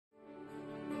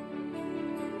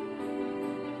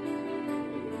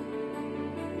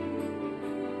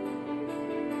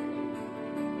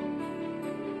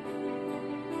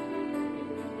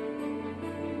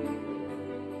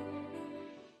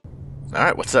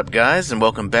Alright, what's up guys, and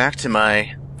welcome back to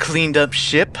my cleaned up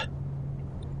ship.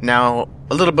 Now,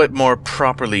 a little bit more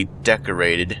properly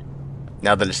decorated,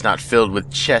 now that it's not filled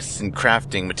with chests and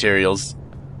crafting materials.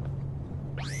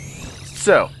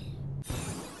 So,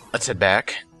 let's head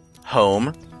back.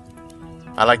 Home.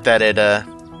 I like that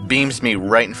it beams me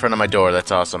right in front of my door,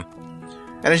 that's awesome.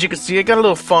 And as you can see, I got a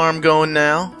little farm going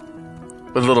now,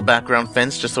 with a little background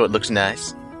fence just so it looks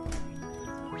nice.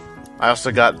 I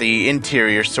also got the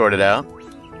interior sorted out.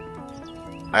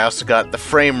 I also got the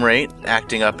frame rate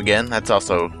acting up again. It's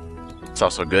also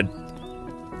good.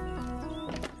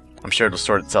 I'm sure it'll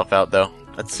sort itself out though.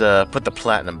 Let's put the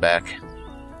platinum back.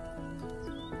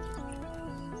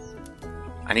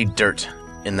 I need dirt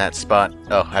in that spot.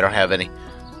 Oh, I don't have any.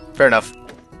 Fair enough.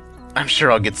 I'm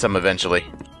sure I'll get some eventually.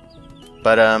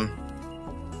 But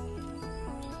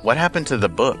what happened to the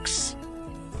books?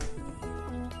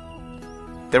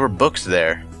 There were books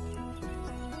there.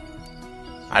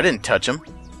 I didn't touch them.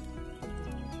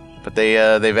 But they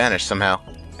vanished somehow.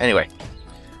 Anyway.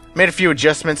 Made a few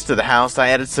adjustments to the house. I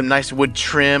added some nice wood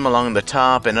trim along the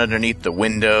top and underneath the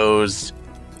windows.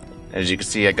 As you can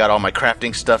see, I got all my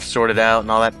crafting stuff sorted out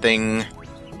and all that thing.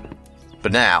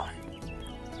 But now,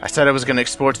 I said I was going to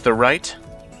explore to the right.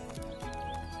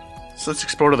 So let's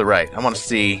explore to the right. I want to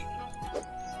see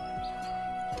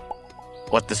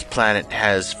what this planet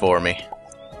has for me.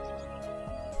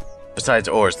 Besides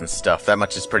ores and stuff, that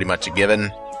much is pretty much a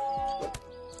given.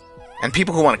 And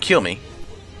people who want to kill me,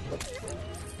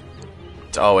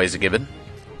 it's always a given.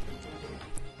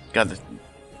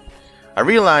 I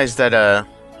realized that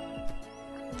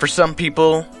for some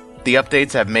people, the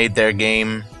updates have made their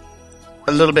game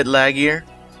a little bit laggier.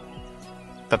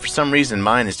 But for some reason,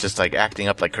 mine is just like acting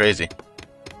up like crazy.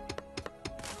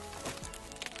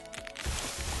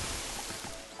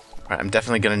 Alright, I'm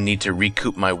definitely going to need to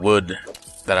recoup my wood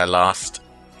that I lost.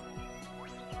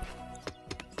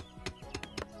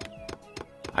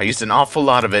 I used an awful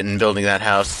lot of it in building that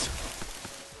house.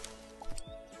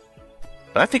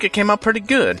 But I think it came out pretty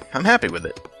good. I'm happy with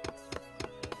it.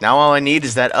 Now all I need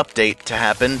is that update to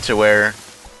happen to where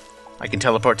I can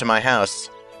teleport to my house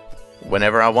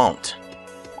whenever I want.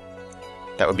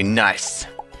 That would be nice.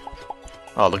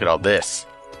 Oh, look at all this.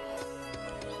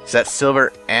 Is that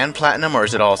silver and platinum, or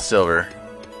is it all silver?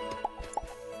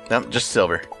 Nope, just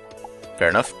silver. Fair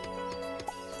enough.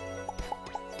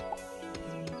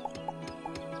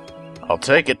 I'll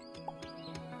take it.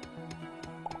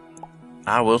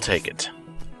 I will take it.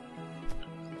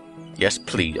 Yes,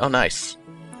 please. Oh, nice.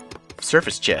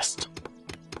 Surface chest.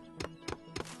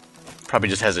 Probably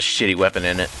just has a shitty weapon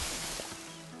in it.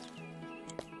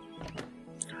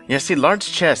 Yeah, see, large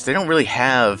chests, they don't really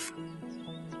have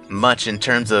much in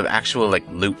terms of actual, like,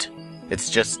 loot. It's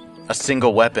just a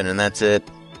single weapon and that's it.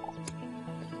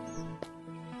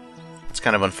 It's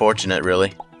kind of unfortunate,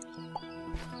 really.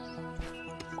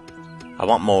 I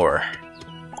want more.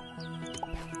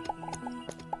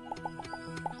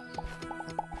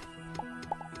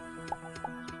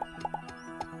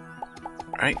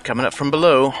 Alright, coming up from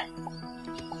below.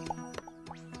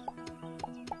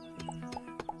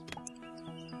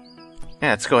 Yeah,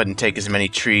 let's go ahead and take as many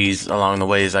trees along the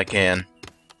way as I can.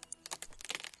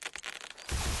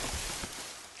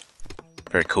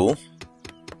 Very cool.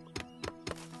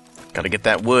 Gotta get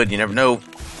that wood, you never know.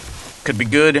 Could be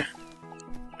good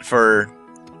for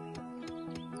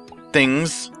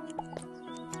things.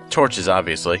 Torches,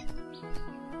 obviously.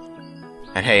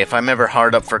 And hey, if I'm ever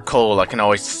hard up for coal, I can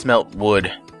always smelt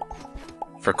wood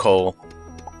for coal.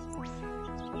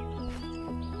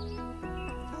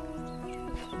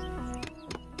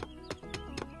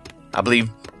 I believe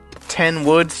 10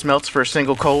 wood smelts for a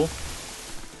single coal.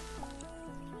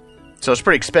 So it's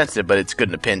pretty expensive, but it's good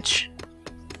in a pinch.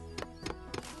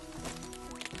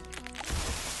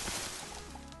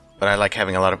 But I like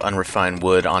having a lot of unrefined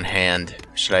wood on hand,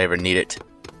 should I ever need it.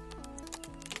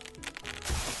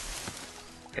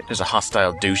 Okay, there's a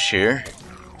hostile douche here,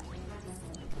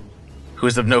 who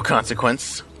is of no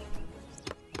consequence.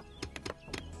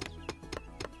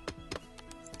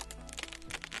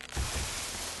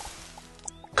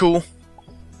 Cool.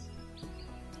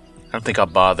 I don't think I'll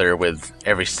bother with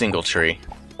every single tree.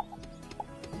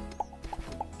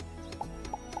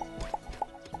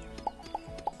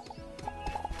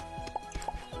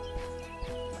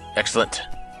 Excellent.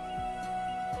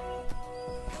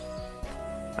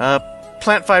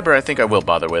 Plant fiber I think I will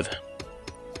bother with.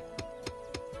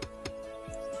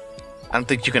 I don't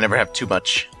think you can ever have too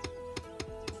much.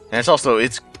 And it's also,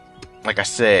 like I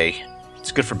say,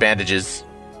 it's good for bandages.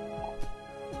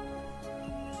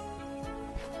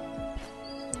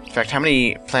 In fact, how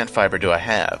many plant fiber do I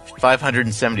have?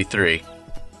 573.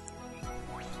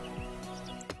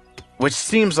 which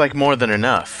seems like more than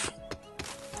enough.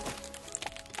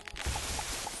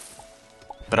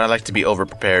 But I like to be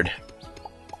over-prepared.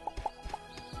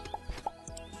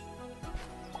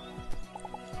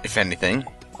 If anything.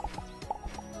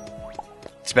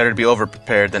 It's better to be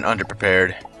over-prepared than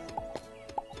under-prepared.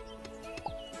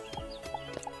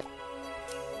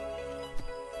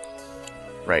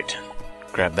 Right.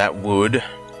 Grab that wood.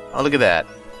 Oh, look at that.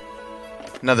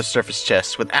 Another surface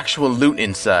chest with actual loot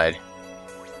inside.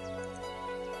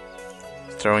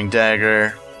 Throwing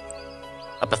dagger.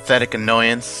 A pathetic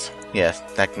annoyance. Yes,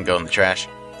 that can go in the trash.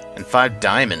 And 5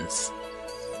 diamonds.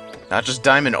 Not just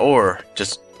diamond ore,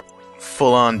 just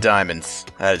full-on diamonds.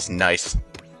 That is nice.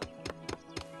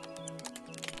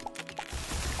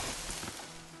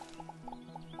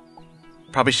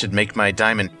 Probably should make my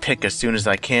diamond pick as soon as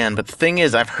I can, but the thing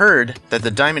is, I've heard that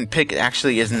the diamond pick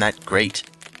actually isn't that great.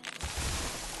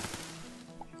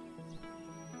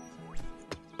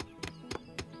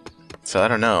 So I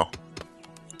don't know.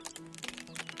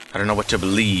 I don't know what to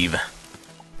believe.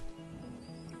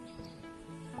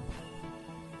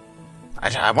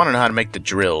 I want to know how to make the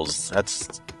drills.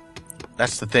 That's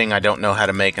the thing I don't know how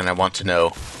to make and I want to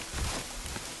know.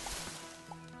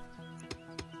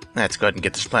 Let's go ahead and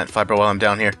get this plant fiber while I'm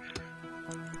down here.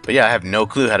 But yeah, I have no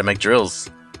clue how to make drills.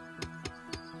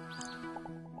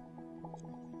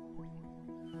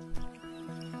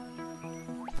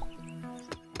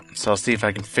 So I'll see if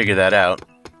I can figure that out.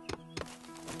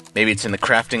 Maybe it's in the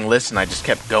crafting list and I just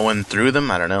kept going through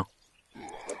them, I don't know.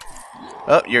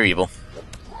 Oh, you're evil.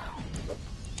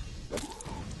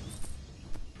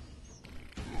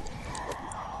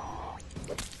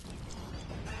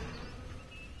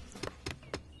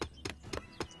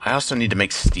 I also need to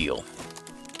make steel.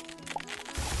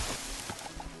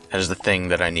 That is the thing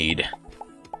that I need.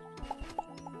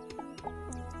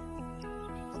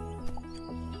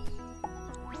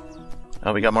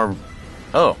 Oh, we got more...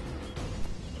 Oh.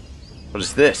 What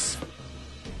is this?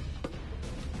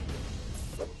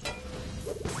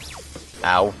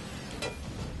 Ow.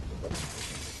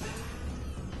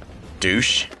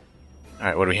 Douche.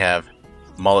 Alright, what do we have?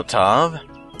 Molotov.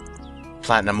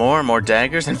 Platinum ore, more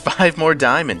daggers, and 5 more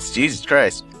diamonds. Jesus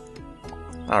Christ.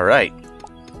 Alright.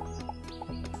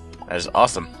 That is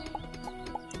awesome.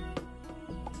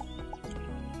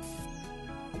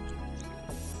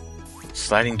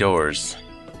 Sliding doors.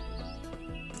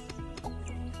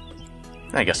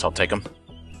 I guess I'll take them.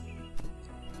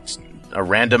 It's a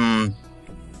random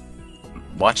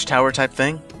watchtower type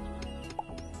thing.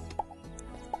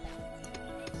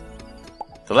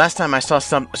 The last time I saw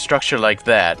some structure like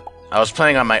that, I was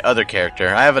playing on my other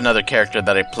character. I have another character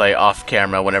that I play off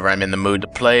camera whenever I'm in the mood to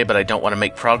play, but I don't want to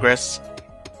make progress.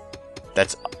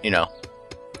 That's, you know,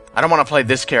 I don't want to play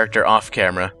this character off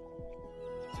camera.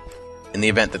 In the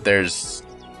event that there's...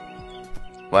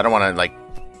 Well, I don't want to, like...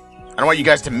 I don't want you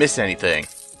guys to miss anything.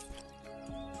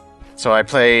 So I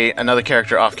play another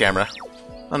character off camera.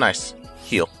 Oh, nice.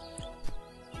 Heal.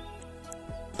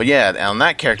 But yeah, on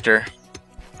that character,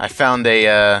 I found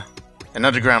an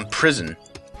underground prison.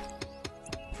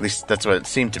 At least that's what it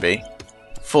seemed to be.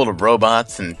 Full of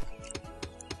robots and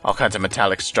all kinds of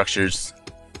metallic structures.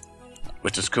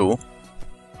 Which is cool.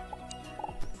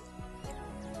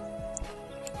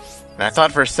 And I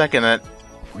thought for a second that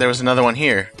there was another one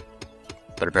here.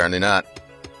 But apparently not.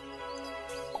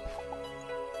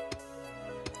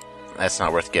 That's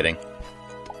not worth getting.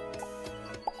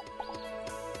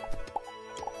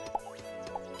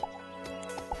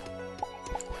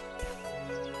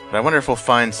 But I wonder if we'll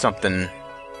find something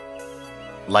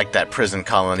like that prison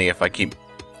colony if I keep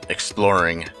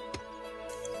exploring.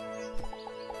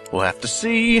 We'll have to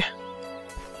see.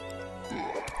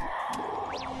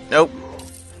 Nope.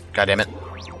 God damn it.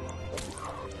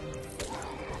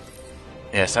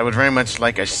 Yes, I would very much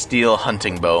like a steel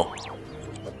hunting bow.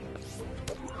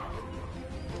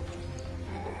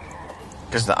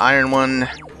 Because the iron one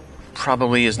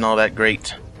probably isn't all that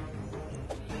great.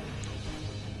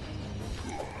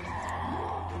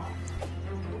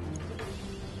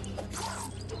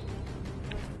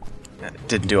 That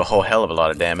didn't do a whole hell of a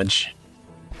lot of damage.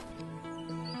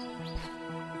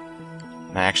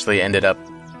 I actually ended up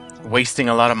wasting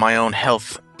a lot of my own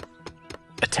health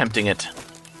attempting it.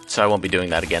 So I won't be doing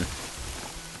that again.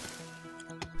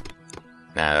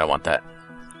 Nah, I don't want that.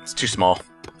 It's too small.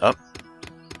 Oh.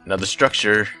 Another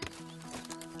structure.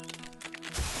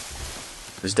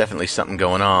 There's definitely something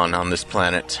going on this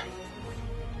planet.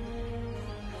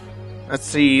 Let's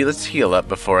see, let's heal up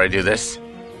before I do this.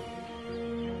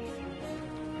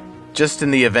 Just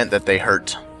in the event that they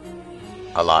hurt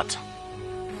a lot.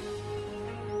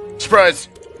 Surprise!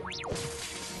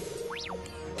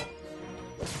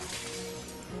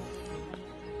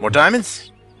 More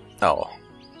diamonds? Oh.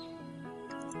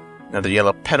 Another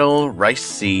yellow petal, rice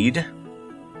seed,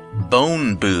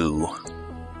 bone boo.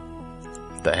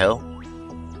 What the hell?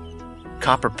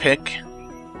 Copper pick,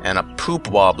 and a poop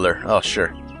wobbler. Oh,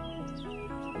 sure.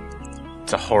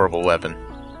 It's a horrible weapon.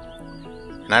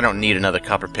 And I don't need another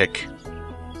copper pick.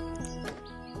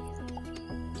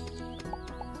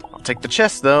 I'll take the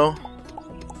chest, though.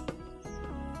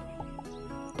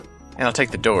 And I'll take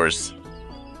the doors.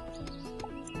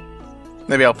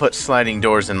 Maybe I'll put sliding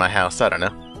doors in my house. I don't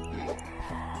know.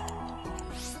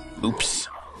 Oops.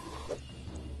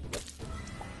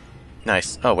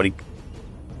 Nice. Oh, what do you...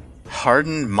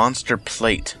 Hardened monster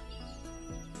plate.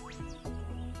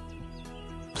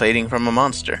 Plating from a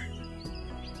monster.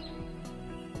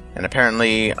 And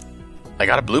apparently, I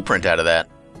got a blueprint out of that.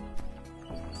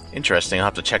 Interesting, I'll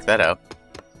have to check that out.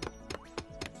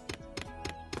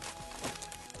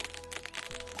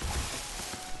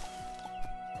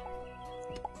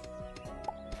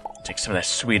 Take some of that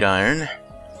sweet iron.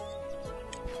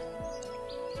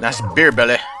 Nice beer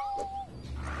belly.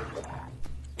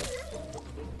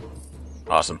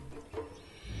 Awesome.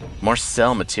 More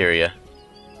cell materia.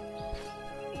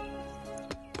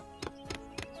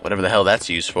 Whatever the hell that's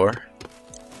used for.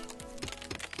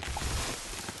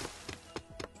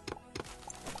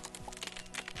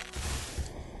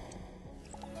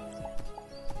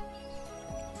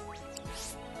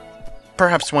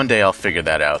 Perhaps one day I'll figure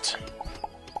that out.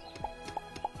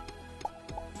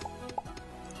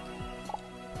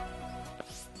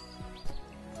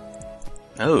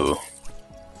 Oh.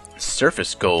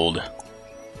 Surface gold.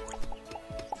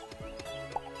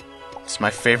 It's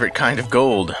my favorite kind of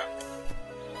gold.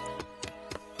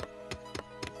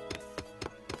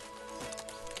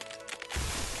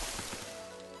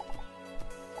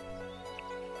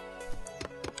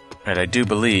 Right, I do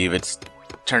believe it's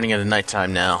turning into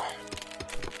nighttime now.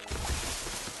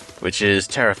 Which is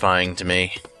terrifying to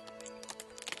me.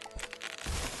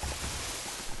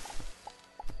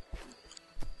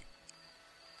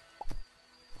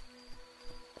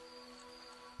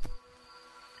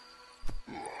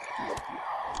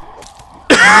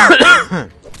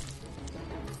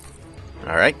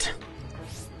 Alright.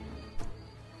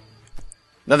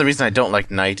 Another reason I don't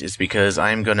like night is because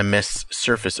I am going to miss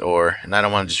surface ore, and I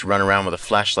don't want to just run around with a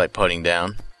flashlight pointing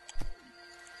down.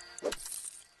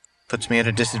 Puts me at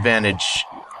a disadvantage.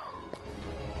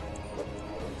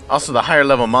 Also, the higher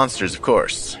level monsters, of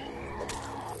course.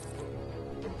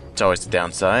 It's always the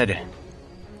downside.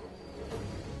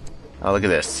 Oh, look at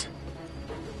this.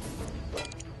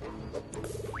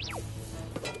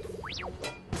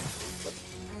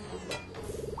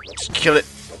 Just kill it.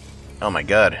 Oh my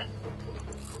god.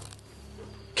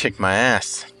 Kick my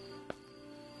ass.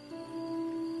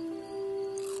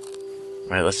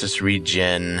 Alright, let's just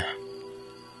regen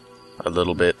a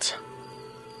little bit.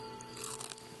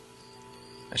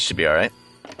 That should be alright.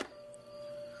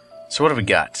 So what have we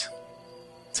got?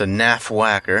 It's a naff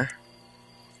whacker.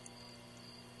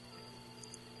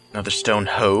 Another stone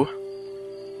hoe.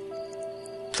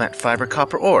 Plant fiber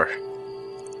copper ore.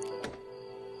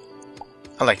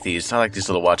 I like these. I like these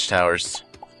little watchtowers.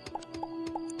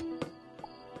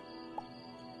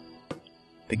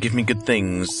 They give me good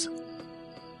things.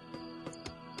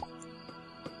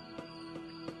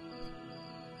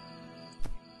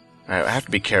 Alright, I have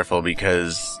to be careful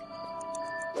because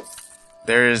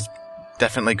there is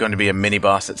definitely going to be a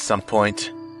mini-boss at some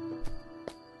point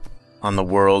on the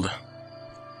world.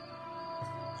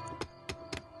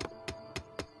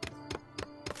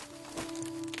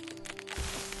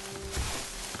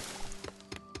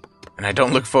 And I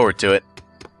don't look forward to it.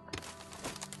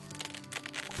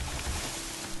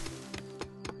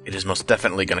 It is most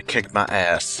definitely gonna kick my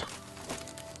ass.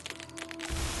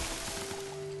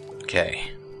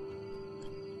 Okay.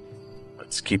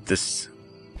 Let's keep this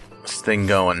thing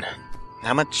going.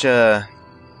 How much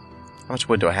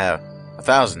wood do I have?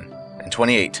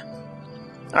 1,028.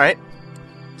 Alright.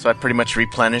 So I pretty much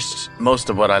replenished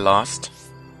most of what I lost.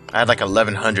 I had like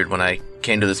 1,100 when I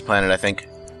came to this planet, I think.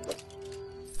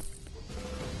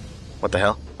 What the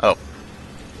hell? Oh.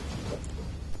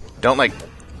 Don't, like,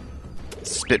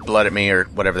 spit blood at me or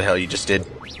whatever the hell you just did.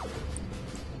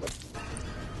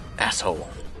 Asshole.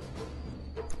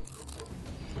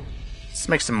 Let's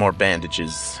make some more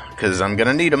bandages, because I'm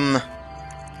gonna need them.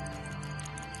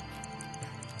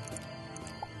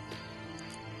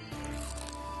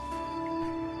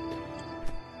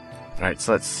 Alright,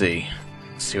 so let's see.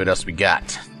 Let's see what else we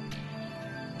got.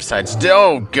 Besides...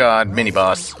 Oh, God,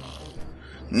 mini-boss.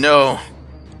 No.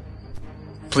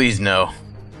 Please, no.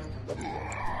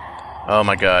 Oh,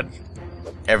 my God.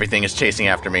 Everything is chasing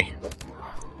after me.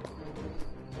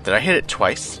 Did I hit it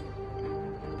twice?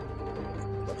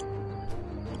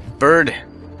 Bird!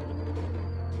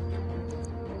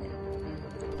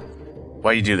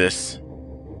 Why you do this?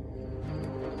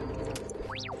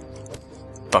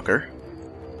 Fucker.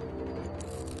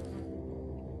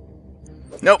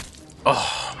 Nope!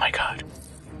 Oh my god.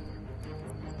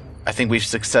 I think we've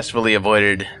successfully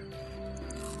avoided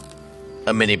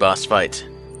a mini-boss fight.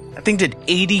 That thing did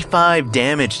 85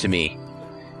 damage to me,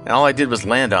 and all I did was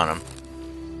land on him.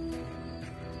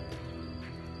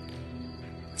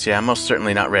 So yeah, I'm most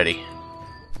certainly not ready.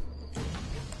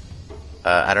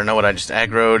 I don't know what I just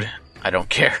aggroed. I don't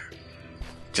care.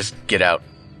 Just get out.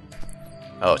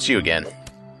 Oh, it's you again.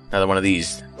 Another one of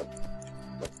these.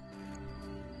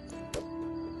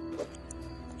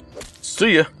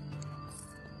 See ya!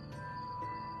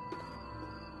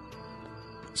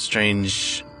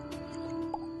 Strange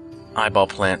eyeball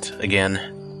plant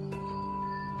again.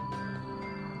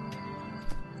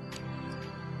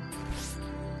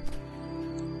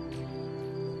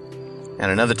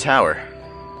 And another tower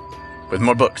with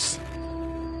more books.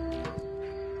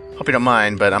 Hope you don't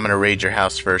mind, but I'm gonna raid your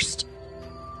house first.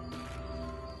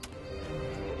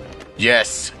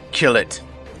 Yes, kill it.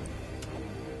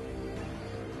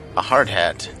 A hard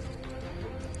hat.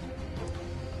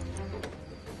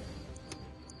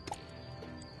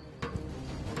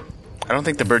 I don't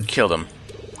think the bird killed him.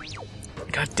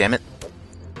 God damn it.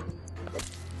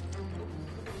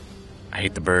 I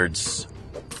hate the birds.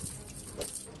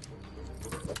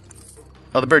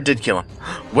 Oh, the bird did kill him.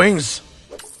 Wings!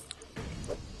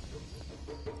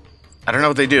 I don't know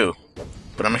what they do,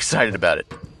 but I'm excited about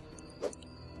it.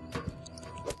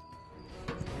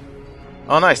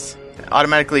 Oh, nice.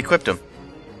 Automatically equipped them.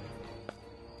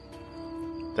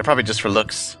 They're probably just for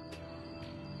looks.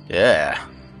 Yeah.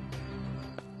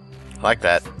 I like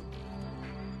that.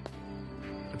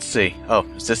 Let's see. Oh,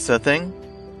 is this a thing?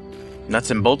 Nuts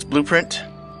and bolts blueprint.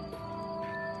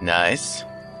 Nice.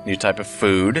 New type of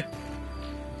food.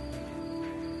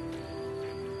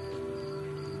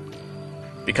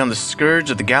 Become the scourge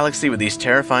of the galaxy with these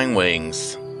terrifying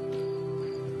wings.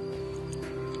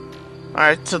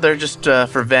 Alright, so they're just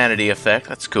for vanity effect.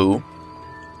 That's cool.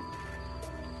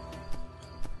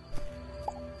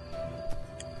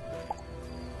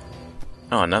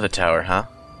 Oh, another tower, huh?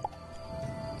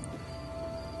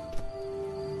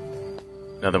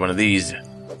 Another one of these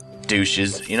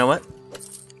douches. You know what?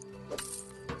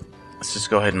 Let's just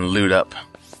go ahead and loot up.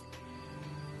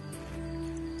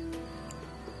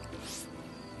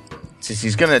 Since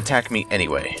he's gonna attack me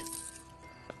anyway,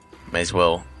 may as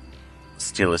well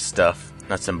steal his stuff.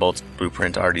 Nuts and bolts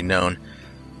blueprint already known.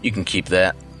 You can keep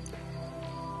that.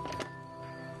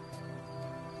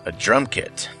 A drum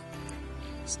kit.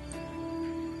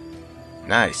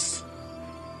 Nice.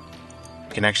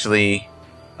 We can actually...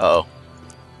 Uh-oh.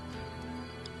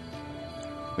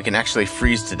 We can actually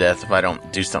freeze to death if I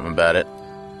don't do something about it.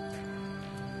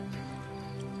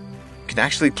 We can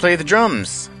actually play the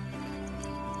drums.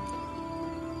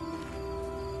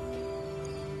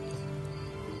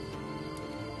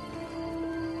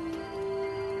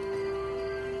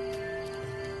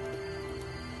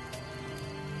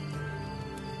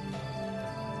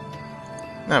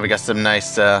 Now we got some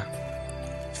nice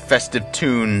festive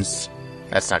tunes.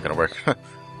 That's not gonna work.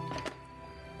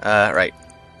 Right.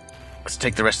 Let's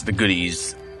take the rest of the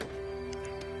goodies.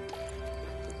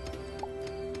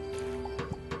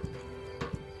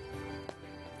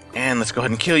 And let's go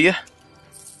ahead and kill you.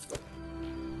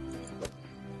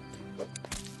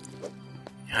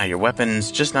 Ah, your weapon's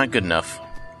just not good enough.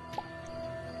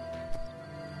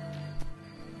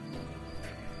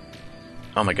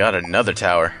 Oh my god, another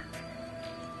tower.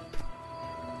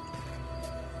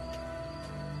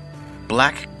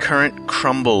 Black currant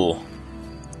crumble.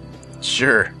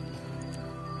 Sure.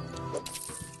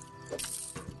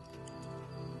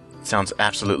 Sounds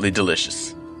absolutely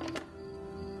delicious.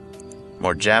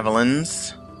 More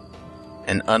javelins.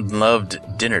 An unloved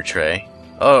dinner tray.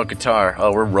 Oh, guitar.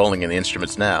 Oh, we're rolling in the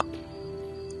instruments now.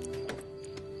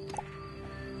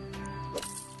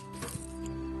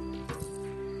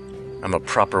 I'm a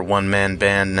proper one-man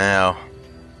band now.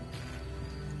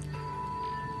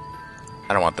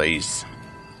 I don't want these.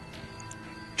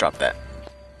 Drop that.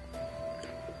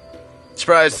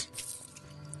 Surprise!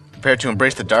 Prepare to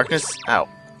embrace the darkness? Ow.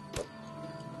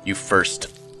 You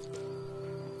first.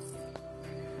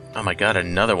 Oh my god,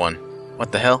 another one.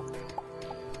 What the hell?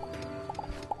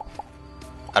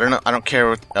 I don't know, I don't care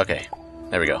what... Okay,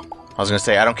 there we go. I was gonna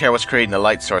say, I don't care what's creating the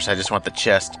light source, I just want the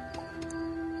chest.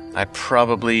 I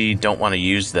probably don't want to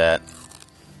use that.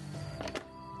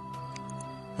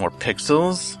 More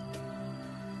pixels.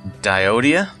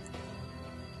 Diodia.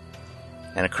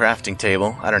 And a crafting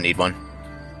table. I don't need one.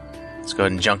 Let's go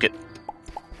ahead and junk it.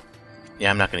 Yeah,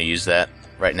 I'm not going to use that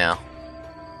right now.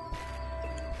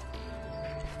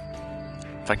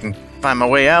 If I can find my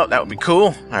way out, that would be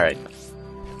cool. Alright.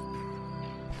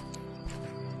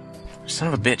 Son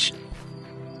of a bitch.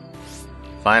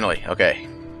 Finally, okay.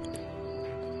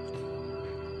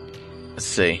 Let's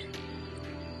see.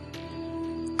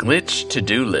 Glitch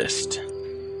to-do list.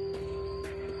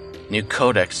 New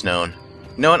codex known.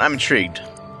 You know what? I'm intrigued.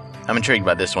 I'm intrigued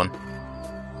by this one.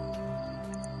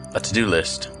 A to-do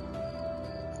list.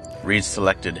 Read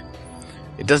selected.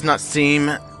 It does not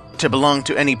seem to belong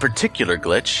to any particular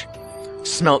glitch.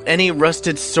 Smelt any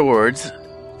rusted swords.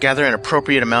 Gather an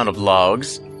appropriate amount of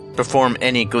logs. Perform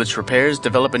any glitch repairs.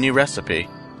 Develop a new recipe.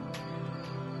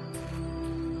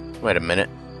 Wait a minute.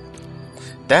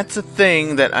 That's a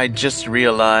thing that I just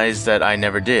realized that I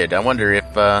never did. I wonder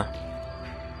if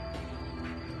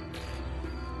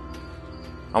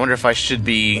I should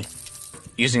be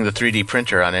using the 3D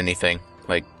printer on anything.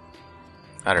 Like,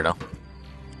 I don't know.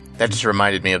 That just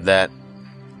reminded me of that.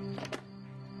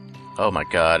 Oh my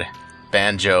god.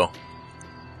 Banjo.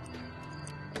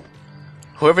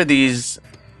 Whoever these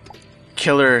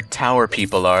killer tower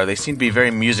people are, they seem to be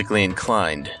very musically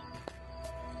inclined.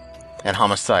 And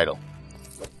homicidal.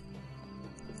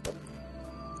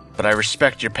 But I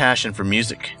respect your passion for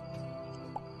music.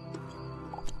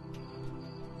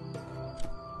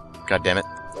 God damn it.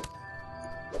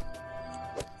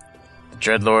 The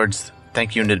Dreadlords,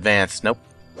 thank you in advance. Nope.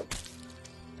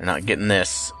 They're not getting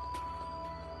this.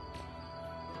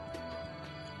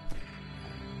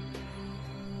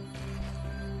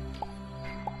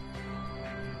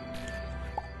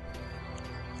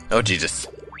 Oh, Jesus.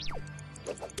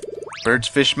 Birds,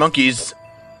 fish, monkeys.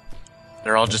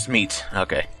 They're all just meat.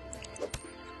 Okay.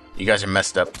 You guys are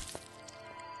messed up.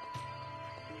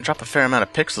 Drop a fair amount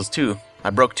of pixels, too. I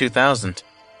broke 2,000.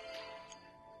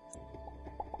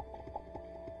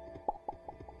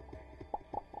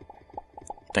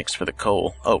 Thanks for the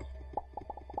coal. Oh.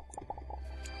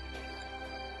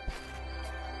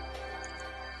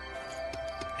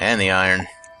 And the iron.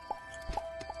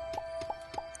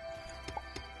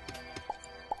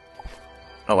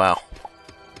 Oh, wow.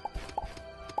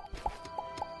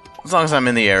 As long as I'm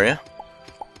in the area.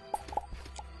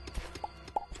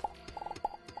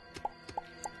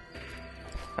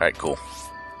 Alright, cool.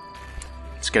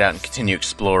 Let's get out and continue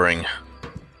exploring.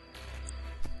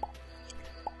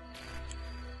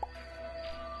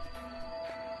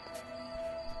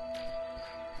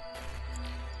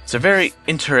 It's a very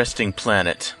interesting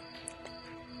planet.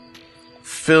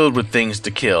 Filled with things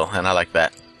to kill, and I like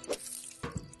that.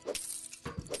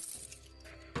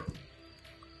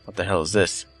 What the hell is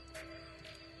this?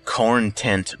 Corn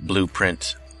tent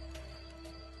blueprint.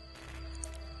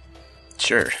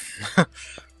 Sure.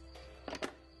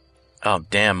 Oh,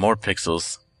 damn, more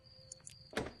pixels.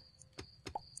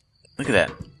 Look at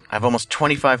that. I have almost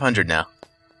 2,500 now.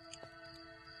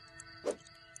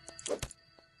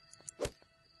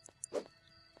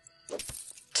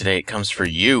 Today it comes for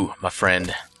you, my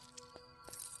friend.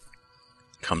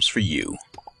 Comes for you.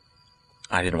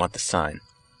 I didn't want the sign.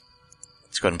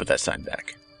 Let's go ahead and put that sign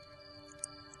back.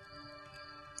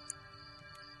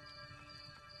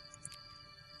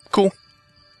 Cool.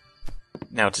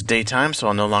 Now it's daytime, so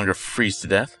I'll no longer freeze to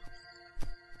death.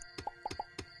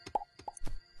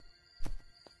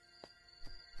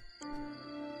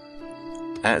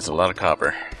 That is a lot of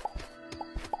copper.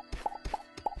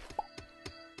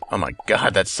 Oh my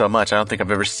god, that's so much. I don't think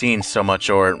I've ever seen so much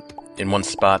ore in one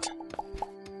spot.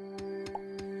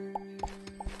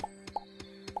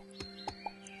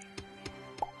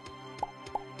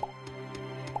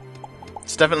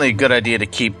 It's definitely a good idea to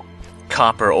keep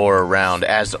copper ore around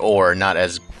as ore, not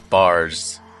as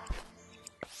bars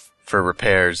for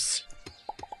repairs.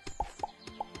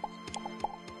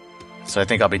 So I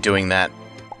think I'll be doing that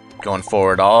going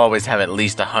forward. I'll always have at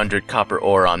least 100 copper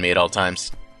ore on me at all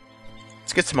times.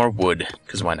 Let's get some more wood,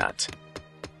 because why not?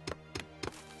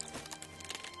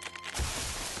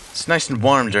 It's nice and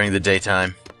warm during the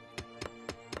daytime.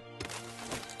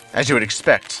 As you would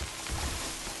expect.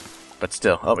 But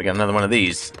still. Oh, we got another one of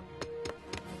these.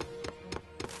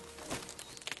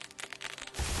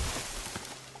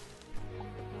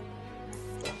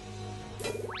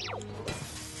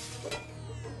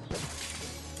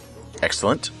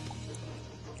 Excellent.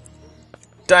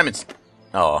 Diamonds!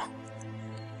 Oh.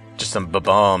 Just some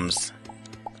bombs.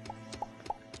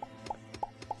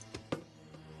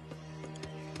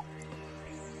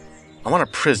 I want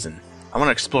a prison. I want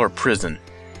to explore a prison.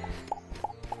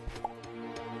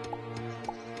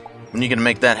 When are you gonna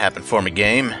make that happen for me,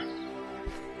 game?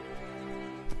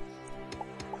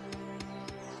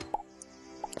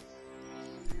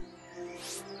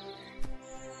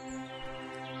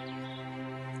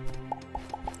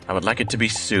 I would like it to be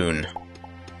soon.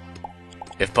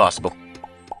 If possible.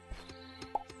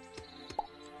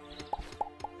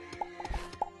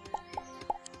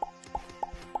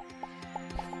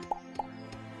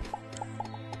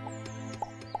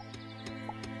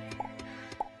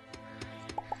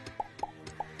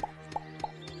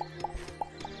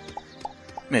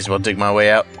 May as well dig my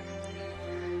way out.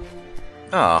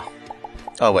 Oh.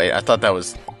 Oh wait, I thought that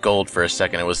was gold for a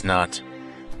second. It was not.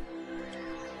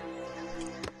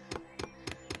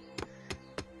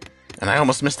 And I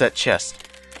almost missed that chest.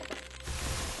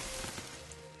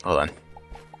 Hold on.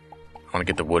 I want to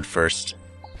get the wood first.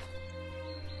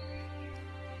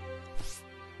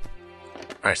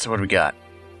 Alright, so what do we got?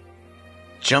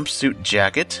 Jumpsuit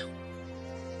jacket.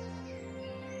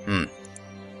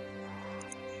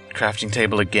 Crafting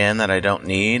table again that I don't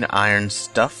need. Iron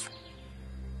stuff.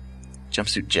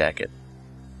 Jumpsuit jacket.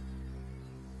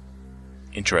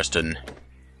 Interesting.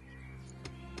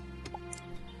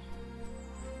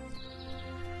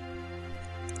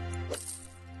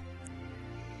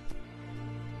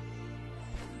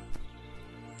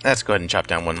 Let's go ahead and chop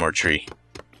down one more tree.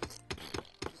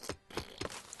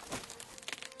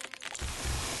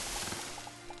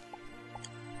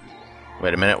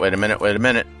 Wait a minute, wait a minute, wait a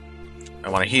minute. I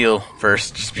want to heal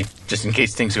first, just in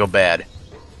case things go bad.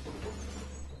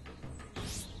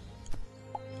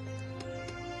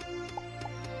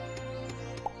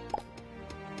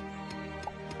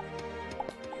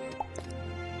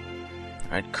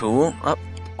 Alright, cool. Up.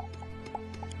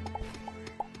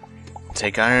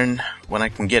 Take iron when I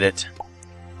can get it.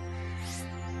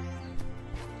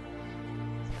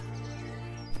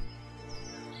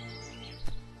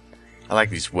 I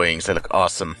like these wings, they look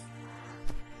awesome.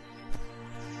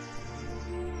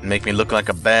 Make me look like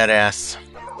a badass.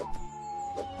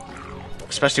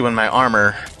 Especially when my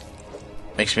armor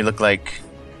makes me look like...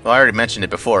 Well, I already mentioned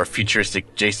it before,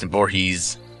 futuristic Jason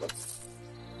Voorhees.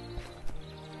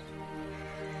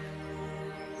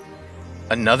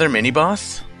 Another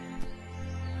mini-boss?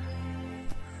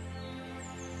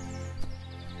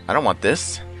 I don't want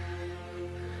this.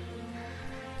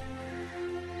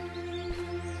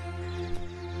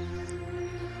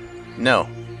 No.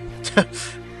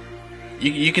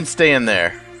 You can stay in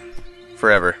there.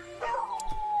 Forever.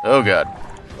 Oh god.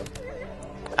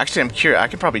 Actually, I'm curious. I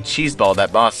could probably cheeseball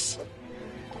that boss.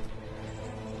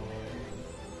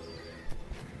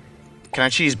 Can I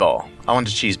cheeseball? I want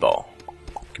to cheeseball.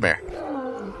 Come here.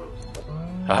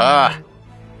 Haha!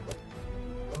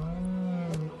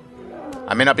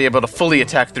 I may not be able to fully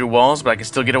attack through walls, but I can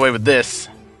still get away with this.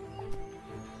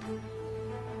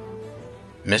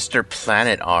 Mr.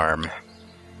 Planet Arm.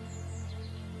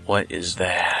 What is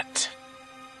that?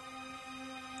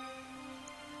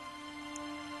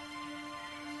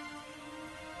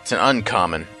 It's an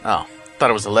uncommon. Oh, thought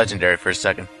it was a legendary for a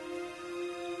second.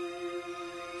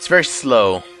 It's very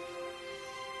slow.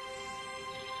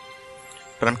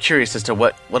 But I'm curious as to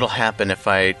what'll happen if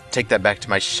I take that back to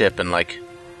my ship and, like...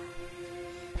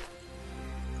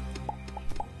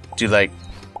 do, like,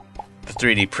 the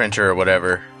 3D printer or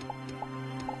whatever.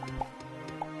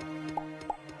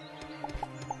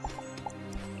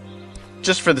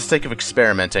 Just for the sake of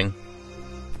experimenting.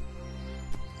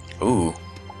 Ooh.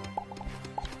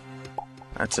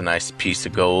 That's a nice piece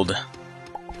of gold.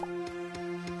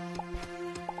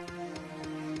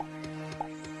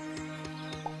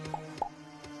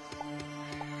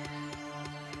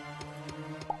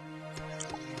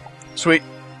 Sweet.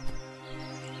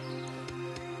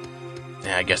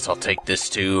 Yeah, I guess I'll take this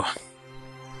too.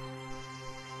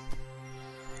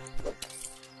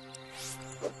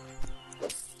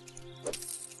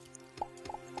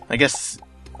 I guess,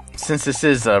 since this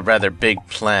is a rather big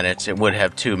planet, it would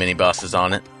have too many bosses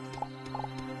on it.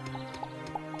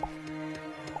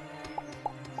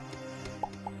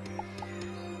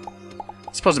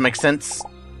 I suppose it makes sense.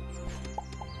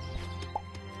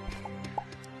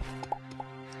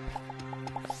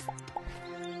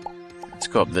 Let's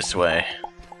go up this way.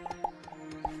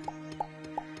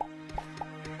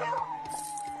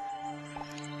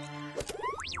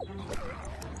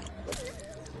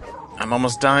 I'm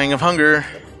almost dying of hunger.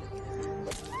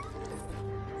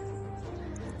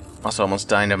 Also almost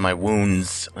dying of my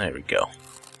wounds. There we go.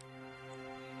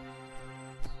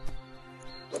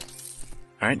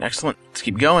 Alright, excellent. Let's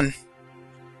keep going.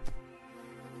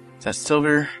 Is that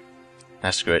silver?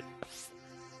 Ah, screw it.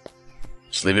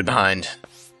 Just leave it behind.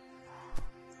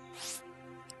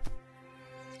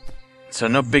 So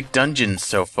no big dungeons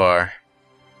so far.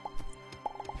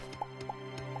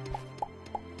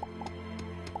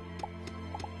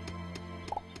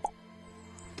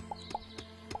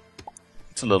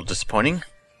 It's a little disappointing.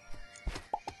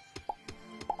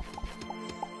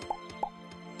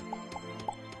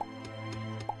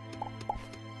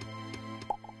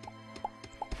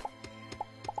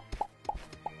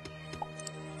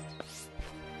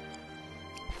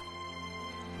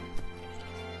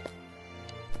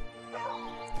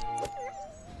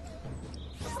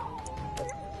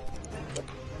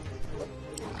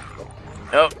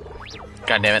 Oh,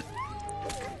 god damn it.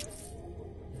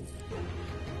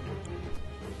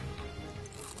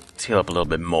 Let's heal up a little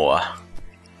bit more.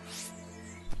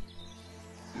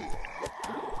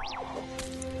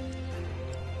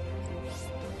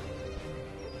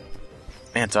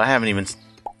 Man, so I haven't even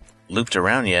looped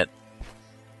around yet.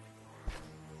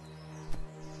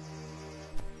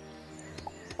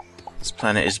 This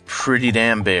planet is pretty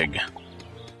damn big.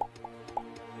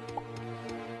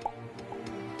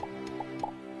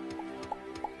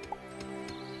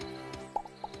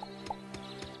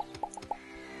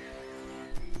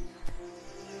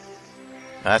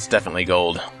 That's definitely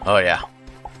gold. Oh yeah.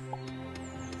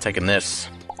 Taking this.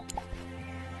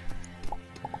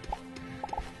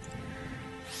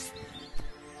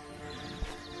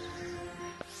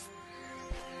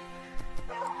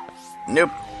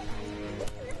 Nope.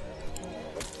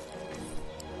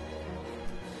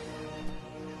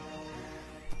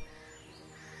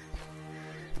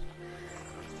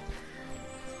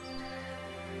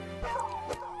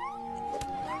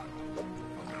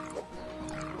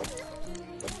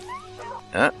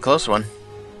 Close one.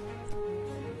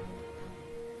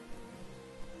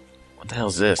 What the hell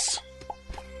is this?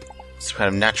 Some kind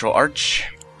of natural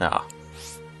arch? No.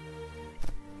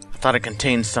 I thought it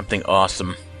contained something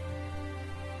awesome.